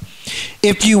himself.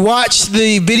 If you watch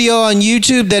the video on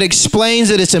YouTube that explains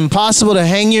that it's impossible to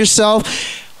hang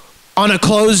yourself on a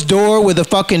closed door with a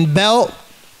fucking belt,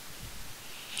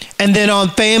 and then on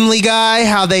Family Guy,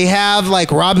 how they have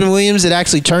like Robin Williams that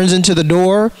actually turns into the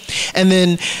door, and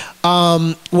then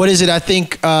what is it? I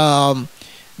think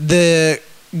the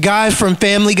guy from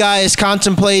Family Guy is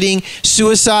contemplating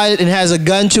suicide and has a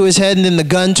gun to his head, and then the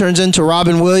gun turns into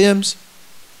Robin Williams.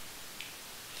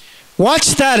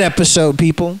 Watch that episode,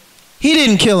 people. He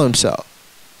didn't kill himself.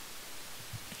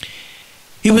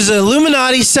 He was an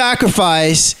Illuminati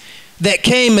sacrifice that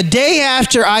came a day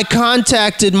after I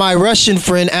contacted my Russian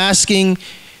friend asking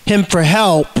him for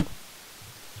help.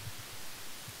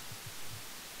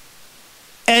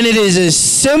 And it is as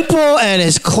simple and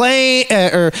as plain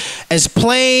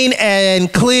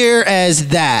and clear as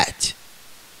that.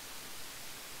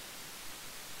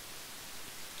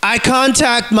 I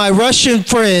contact my Russian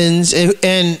friends,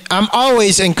 and I'm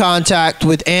always in contact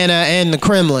with Anna and the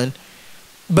Kremlin,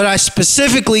 but I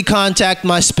specifically contact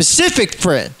my specific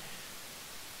friend.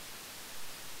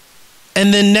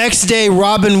 And then next day,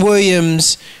 Robin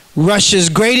Williams, Russia's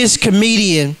greatest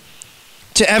comedian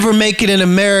to ever make it in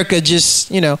America, just,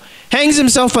 hangs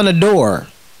himself on a door.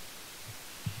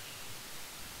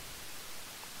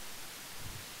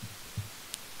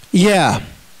 Yeah.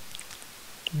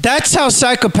 That's how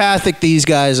psychopathic these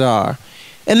guys are.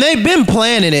 And they've been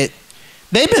planning it.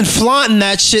 They've been flaunting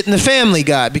that shit in the Family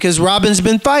Guy because Robin's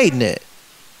been fighting it.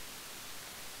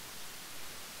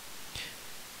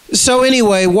 So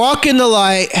anyway, walk in the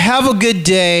light. Have a good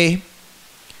day.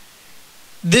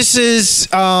 This is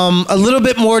a little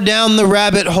bit more down the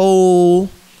rabbit hole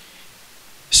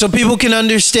so people can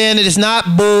understand that it's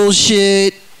not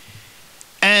bullshit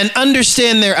and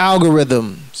understand their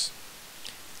algorithms.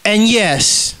 And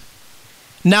yes,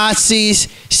 Nazis,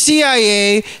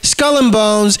 CIA, Skull and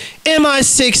Bones,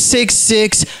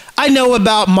 MI666. I know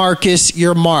about Marcus,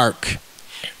 your Mark.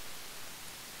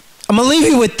 I'm going to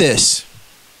leave you with this.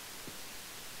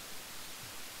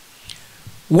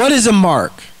 What is a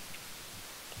mark?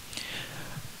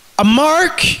 A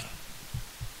mark,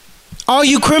 all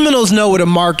you criminals know what a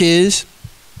mark is.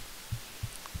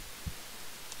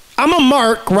 I'm a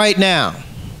mark right now.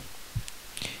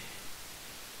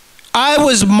 I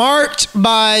was marked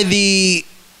by the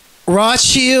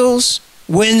Rothschilds,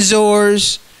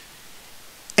 Windsors,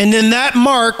 and then that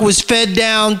mark was fed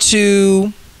down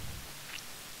to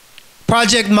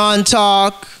Project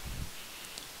Montauk,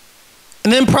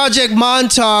 and then Project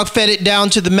Montauk fed it down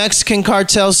to the Mexican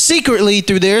cartel secretly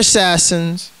through their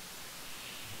assassins.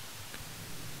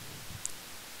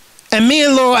 And me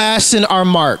and Laurel Ashton are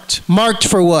marked. Marked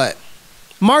for what?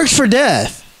 Marked for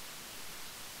death.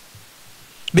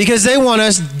 Because they want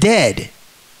us dead.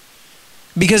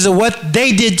 Because of what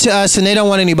they did to us, and they don't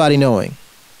want anybody knowing.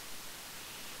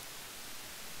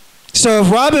 So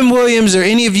if Robin Williams or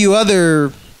any of you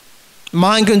other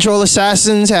mind control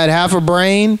assassins had half a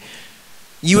brain,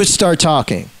 you would start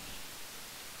talking.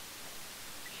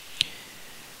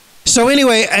 So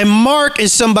anyway, a mark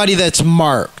is somebody that's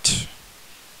marked.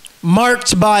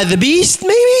 Marked by the beast,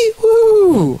 maybe?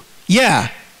 Woo!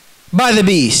 Yeah, by the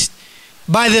beast.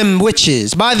 By them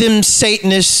witches. By them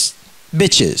Satanist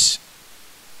bitches.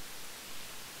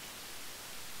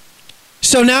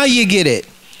 So now you get it.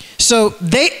 So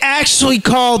they actually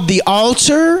called the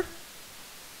altar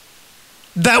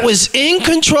that was in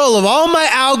control of all my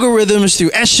algorithms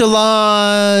through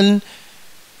Echelon,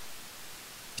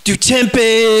 through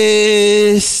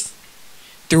Tempest,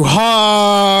 through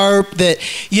Harp, that,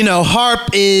 Harp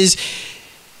is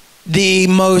the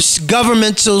most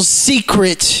governmental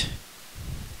secret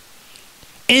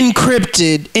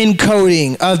encrypted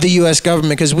encoding of the US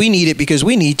government, because we need it, because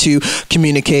we need to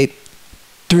communicate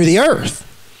through the earth.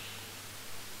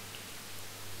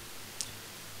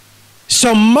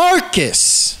 So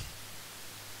Marcus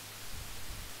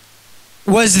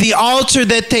was the altar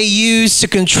that they used to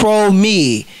control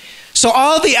me. So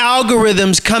all the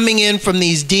algorithms coming in from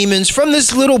these demons, from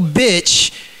this little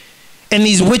bitch and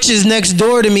these witches next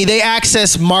door to me, they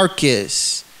access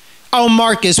Marcus. Oh,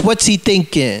 Marcus, what's he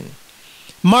thinking?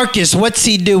 Marcus, what's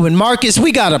he doing? Marcus,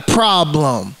 we got a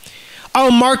problem.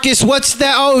 Oh, Marcus, what's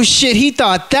that? Oh, shit, he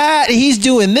thought that. He's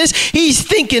doing this. He's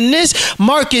thinking this.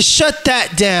 Marcus, shut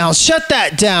that down. Shut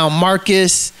that down,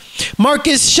 Marcus.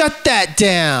 Marcus, shut that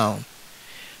down.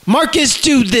 Marcus,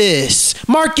 do this.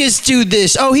 Marcus, do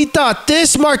this. Oh, he thought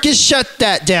this. Marcus, shut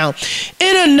that down.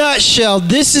 In a nutshell,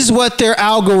 this is what their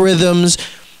algorithms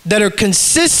that are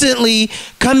consistently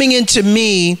coming into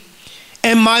me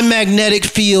and my magnetic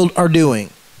field are doing.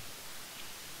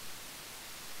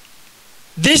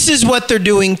 This is what they're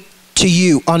doing to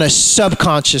you on a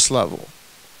subconscious level.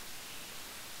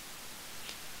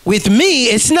 With me,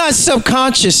 it's not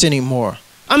subconscious anymore.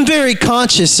 I'm very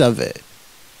conscious of it.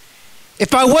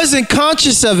 If I wasn't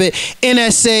conscious of it,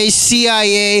 NSA,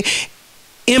 CIA,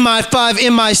 MI5,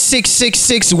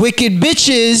 MI666 wicked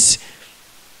bitches,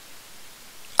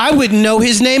 I wouldn't know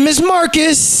his name is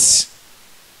Marcus.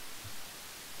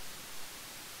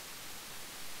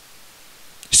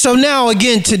 So now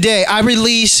again today, I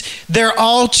release their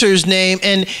altar's name,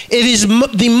 and it is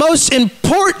the most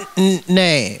important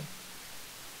name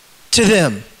to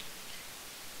them.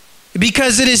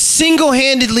 Because it is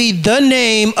single-handedly the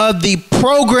name of the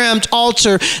programmed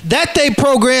altar that they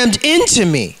programmed into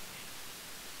me.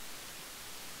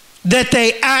 That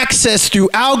they access through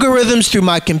algorithms, through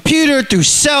my computer, through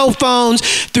cell phones,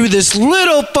 through this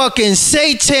little fucking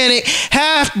satanic,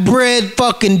 half-bred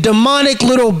fucking demonic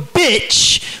little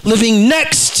bitch living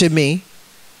next to me.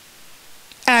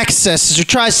 Accesses or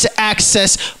tries to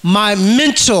access my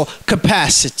mental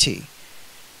capacity.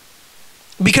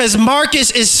 Because Marcus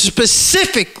is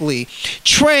specifically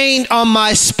trained on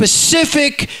my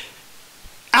specific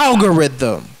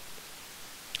algorithm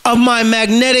of my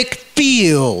magnetic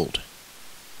field.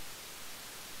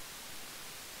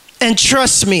 And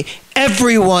trust me,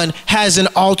 everyone has an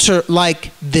altar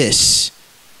like this.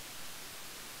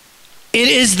 It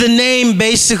is the name,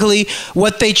 basically,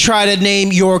 what they try to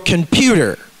name your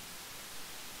computer.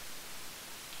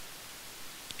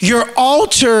 Your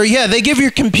altar, yeah, they give your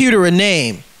computer a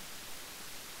name.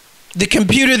 The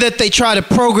computer that they try to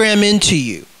program into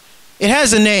you. It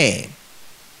has a name.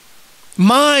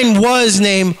 Mine was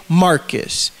named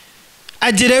Marcus.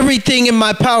 I did everything in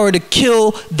my power to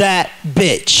kill that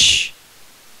bitch.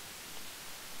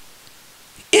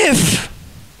 If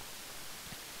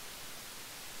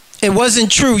it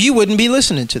wasn't true, you wouldn't be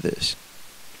listening to this.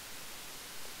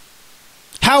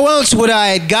 How else would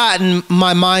I have gotten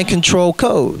my mind control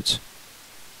codes?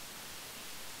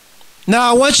 Now,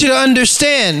 I want you to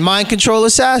understand, mind control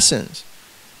assassins.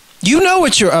 You know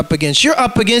what you're up against. You're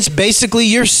up against basically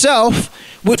yourself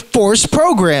with forced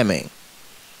programming.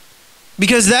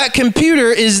 Because that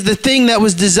computer is the thing that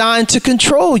was designed to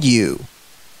control you.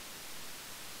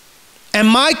 And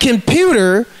my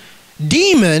computer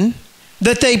demon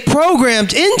that they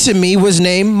programmed into me was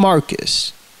named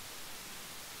Marcus.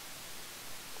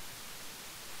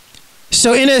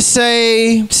 So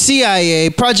NSA, CIA,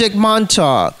 Project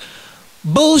Montauk,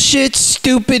 bullshit,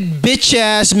 stupid,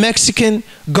 bitch-ass Mexican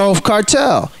Gulf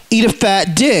cartel. Eat a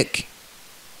fat dick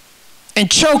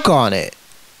and choke on it.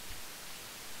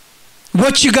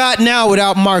 What you got now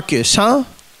without Marcus, huh?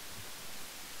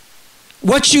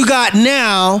 What you got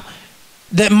now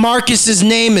that Marcus's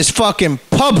name is fucking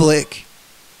public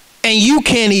and you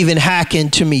can't even hack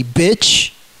into me,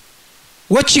 bitch?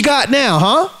 What you got now,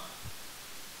 huh?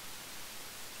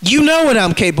 You know what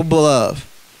I'm capable of.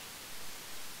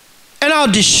 And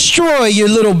I'll destroy your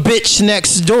little bitch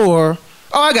next door.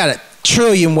 Oh, I got a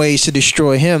trillion ways to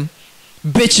destroy him.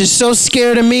 Bitch is so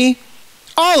scared of me.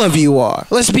 All of you are.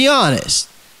 Let's be honest.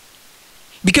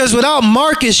 Because without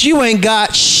Marcus, you ain't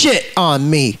got shit on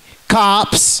me,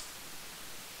 cops.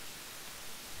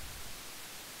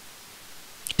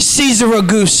 Caesar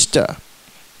Augusta.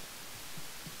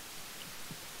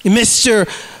 Mr.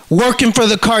 working for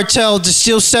the cartel to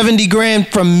steal 70 grand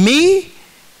from me,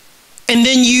 and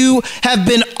then you have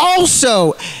been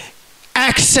also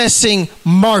accessing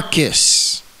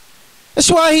Marcus. That's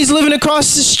why he's living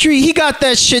across the street. He got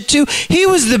that shit too. He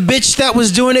was the bitch that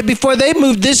was doing it before they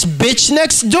moved this bitch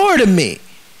next door to me.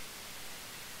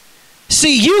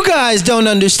 See, you guys don't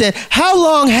understand. How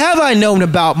long have I known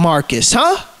about Marcus,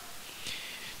 huh?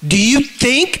 Do you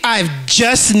think I've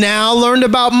just now learned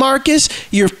about Marcus?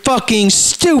 You're fucking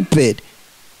stupid.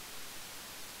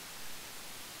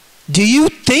 Do you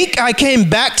think I came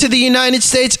back to the United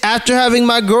States after having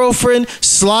my girlfriend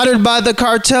slaughtered by the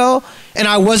cartel and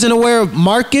I wasn't aware of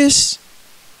Marcus?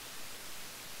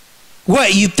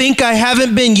 What, you think I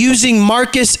haven't been using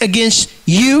Marcus against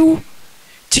you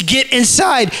to get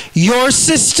inside your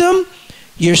system?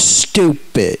 You're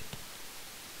stupid.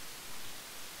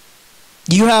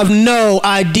 You have no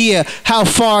idea how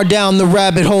far down the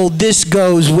rabbit hole this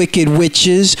goes, wicked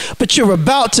witches, but you're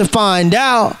about to find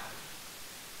out.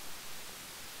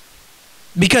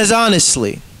 Because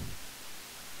honestly,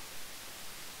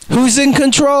 who's in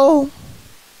control?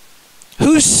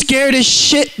 Who's scared as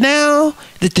shit now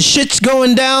that the shit's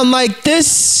going down like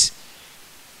this?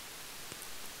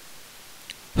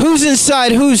 Who's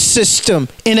inside whose system?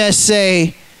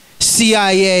 NSA,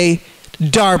 CIA,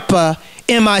 Darpa,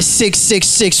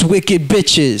 MI666 wicked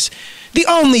bitches. The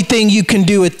only thing you can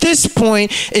do at this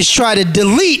point is try to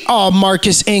delete all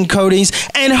Marcus encodings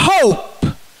and hope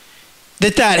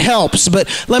that that helps. But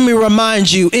let me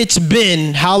remind you, it's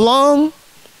been how long?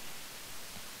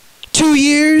 2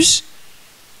 years?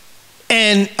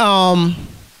 And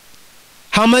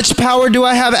how much power do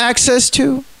I have access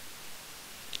to?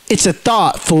 It's a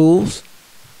thought, fools.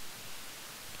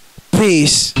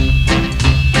 Peace.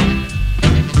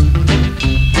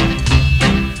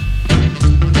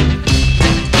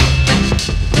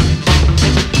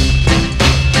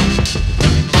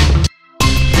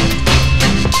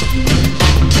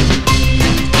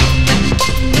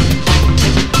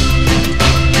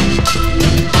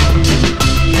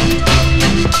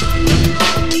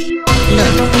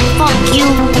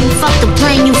 Fuck the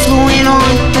plane you flew in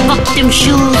on. Fuck them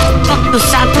shoes. Fuck the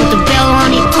socks with the bell on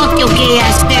it. Fuck your gay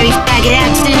ass fairy faggot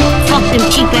accent. Fuck them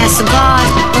cheap ass cigars.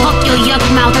 Fuck your yuck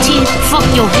mouth teeth. Fuck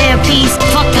your hairpiece.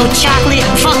 Fuck your chocolate.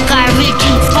 Fuck Guy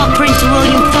Ritchie. Fuck Prince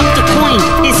William. Fuck the Queen.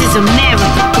 This is America.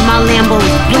 But my Lambo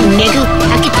is blue, nigga.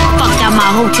 Now get the fuck out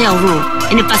my hotel room.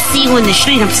 And if I see you in the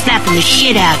street, I'm slapping the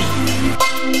shit out of you.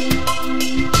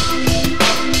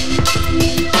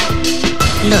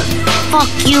 Look, fuck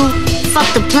you. Fuck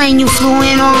the plane you flew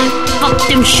in on. Fuck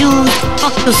them shoes.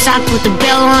 Fuck the socks with the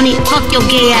bell on it. Fuck your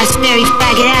gay ass fairy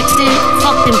faggot accent.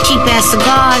 Fuck them cheap ass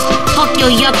cigars. Fuck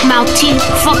your yuck mouth teeth.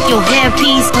 Fuck your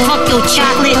hairpiece. Fuck your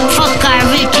chocolate. Fuck Guy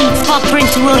Ritchie. Fuck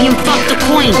Prince William. Fuck the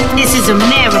Queen. This is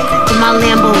America. But my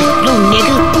Lambo is blue,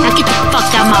 nigga. Now get the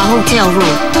fuck out my hotel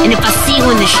room. And if I see you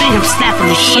in the street, I'm slapping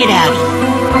the shit out of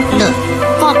you. Look,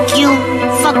 fuck you.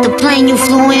 Fuck the plane you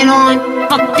flew in on.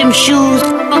 Fuck them shoes.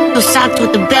 Fuck the socks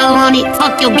with the bell on it.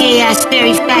 Fuck your gay ass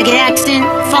fairy faggot accent.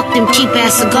 Fuck them cheap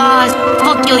ass cigars.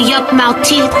 Fuck your yuck mouth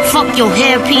teeth. Fuck your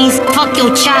hairpiece. Fuck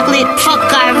your chocolate. Fuck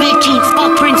Guy Ritchie.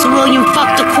 Fuck Prince William.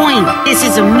 Fuck the Queen. This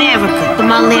is America. But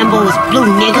my Lambo is blue,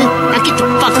 nigga. Now get the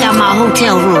fuck out my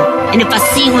hotel room. And if I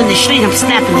see you in the street, I'm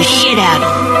slapping the shit out of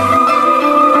you.